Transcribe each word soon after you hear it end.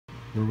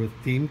We're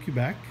with Team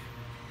Quebec.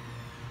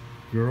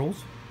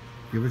 Girls,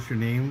 give us your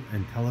name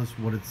and tell us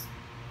what it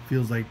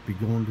feels like to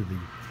be going to the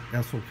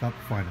Esso Cup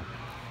final.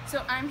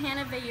 So I'm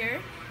Hannah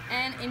Veilleux,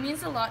 and it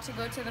means a lot to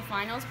go to the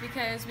finals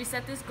because we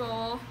set this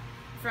goal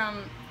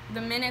from the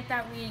minute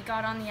that we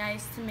got on the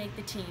ice to make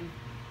the team.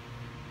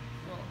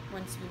 Well,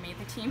 once we made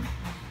the team,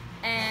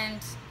 and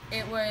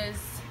it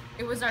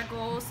was our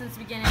goal since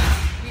the beginning.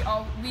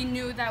 We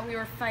knew that we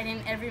were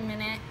fighting every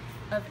minute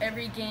of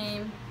every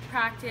game,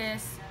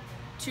 practice,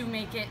 to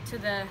make it to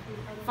the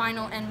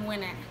final and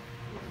win it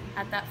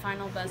at that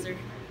final buzzer.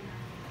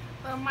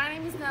 Well, my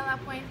name is Nelly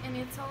Lapointe, and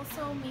it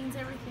also means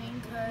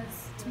everything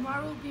because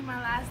tomorrow will be my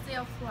last day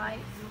of life.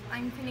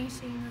 I'm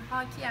finishing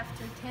hockey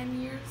after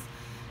 10 years,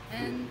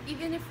 and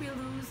even if we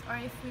lose or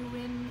if we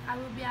win, I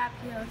will be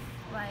happy of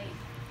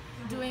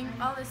doing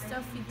all the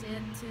stuff we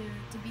did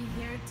to be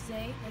here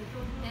today,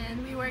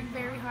 and we worked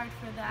very hard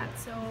for that.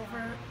 So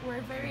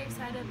we're very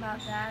excited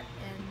about that,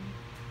 and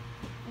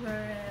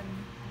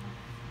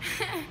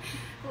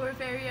we're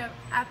very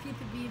happy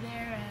to be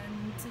there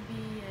and to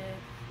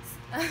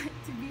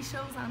be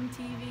shows on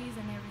TVs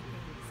and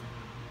everything. So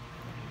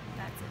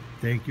that's it.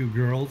 Thank you,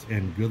 girls,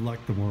 and good luck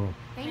tomorrow.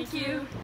 Thank you.